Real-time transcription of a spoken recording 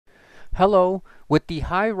Hello, with the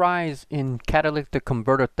high rise in catalytic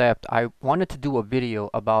converter theft, I wanted to do a video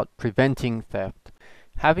about preventing theft.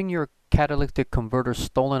 Having your catalytic converter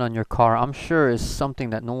stolen on your car, I'm sure, is something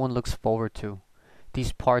that no one looks forward to.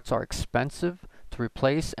 These parts are expensive to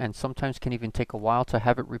replace and sometimes can even take a while to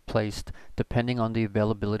have it replaced depending on the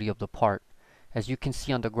availability of the part. As you can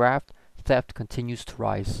see on the graph, theft continues to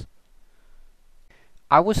rise.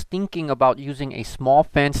 I was thinking about using a small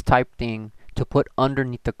fence type thing to put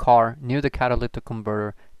underneath the car near the catalytic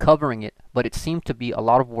converter, covering it, but it seemed to be a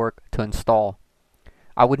lot of work to install.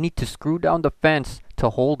 I would need to screw down the fence to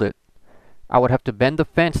hold it. I would have to bend the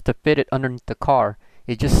fence to fit it underneath the car.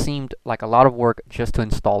 It just seemed like a lot of work just to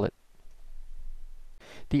install it.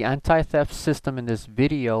 The anti-theft system in this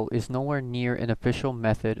video is nowhere near an official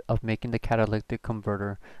method of making the catalytic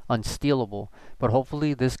converter unstealable, but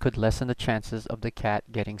hopefully this could lessen the chances of the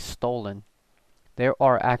cat getting stolen. There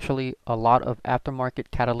are actually a lot of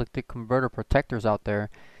aftermarket catalytic converter protectors out there.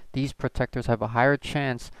 These protectors have a higher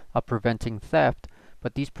chance of preventing theft,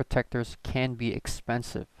 but these protectors can be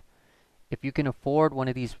expensive. If you can afford one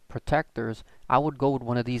of these protectors, I would go with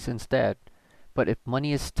one of these instead. But if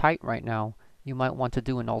money is tight right now, you might want to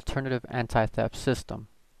do an alternative anti-theft system.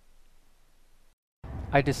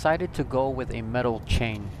 I decided to go with a metal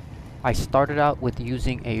chain. I started out with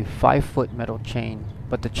using a 5-foot metal chain,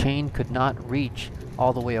 but the chain could not reach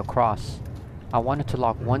all the way across. I wanted to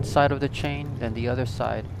lock one side of the chain, then the other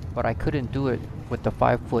side, but I couldn't do it with the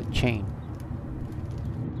 5-foot chain.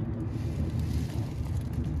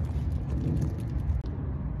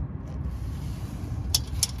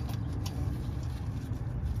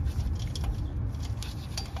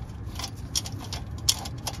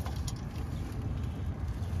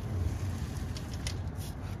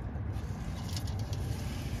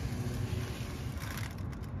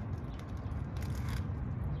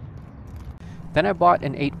 Then I bought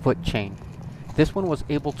an 8-foot chain. This one was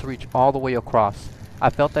able to reach all the way across. I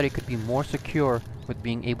felt that it could be more secure with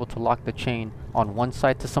being able to lock the chain on one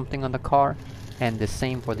side to something on the car and the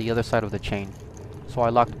same for the other side of the chain. So I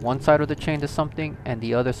locked one side of the chain to something and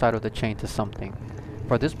the other side of the chain to something.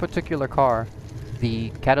 For this particular car, the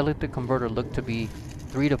catalytic converter looked to be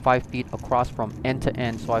 3 to 5 feet across from end to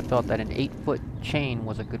end, so I felt that an 8-foot chain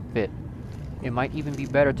was a good fit. It might even be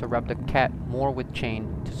better to wrap the cat more with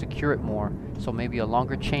chain to secure it more, so maybe a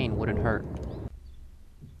longer chain wouldn't hurt.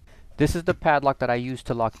 This is the padlock that I used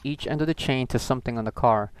to lock each end of the chain to something on the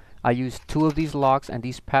car. I used 2 of these locks, and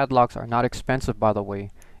these padlocks are not expensive, by the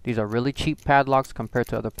way. These are really cheap padlocks compared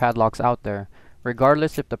to other padlocks out there.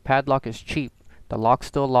 Regardless if the padlock is cheap, the lock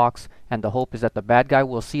still locks, and the hope is that the bad guy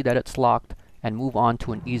will see that it's locked and move on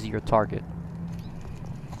to an easier target.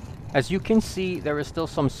 As you can see, there is still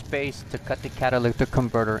some space to cut the catalytic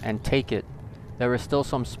converter and take it. There is still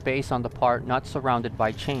some space on the part not surrounded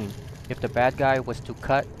by chain. If the bad guy was to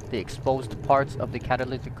cut the exposed parts of the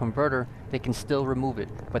catalytic converter, they can still remove it,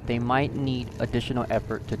 but they might need additional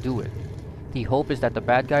effort to do it. The hope is that the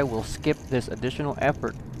bad guy will skip this additional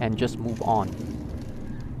effort and just move on.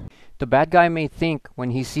 The bad guy may think when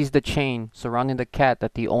he sees the chain surrounding the cat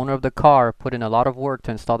that the owner of the car put in a lot of work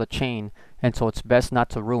to install the chain, and so it's best not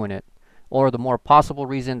to ruin it. Or the more possible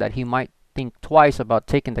reason that he might think twice about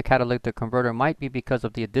taking the catalytic converter might be because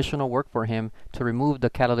of the additional work for him to remove the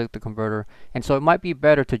catalytic converter, and so it might be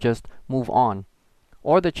better to just move on.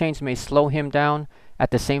 Or the chains may slow him down, at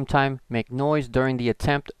the same time make noise during the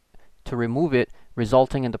attempt to remove it,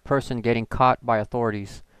 resulting in the person getting caught by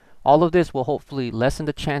authorities. All of this will hopefully lessen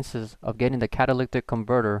the chances of getting the catalytic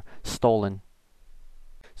converter stolen.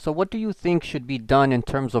 So what do you think should be done in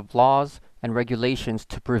terms of laws and regulations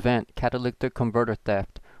to prevent catalytic converter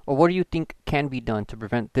theft? Or what do you think can be done to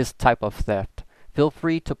prevent this type of theft? Feel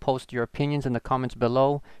free to post your opinions in the comments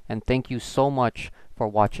below, and thank you so much for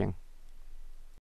watching.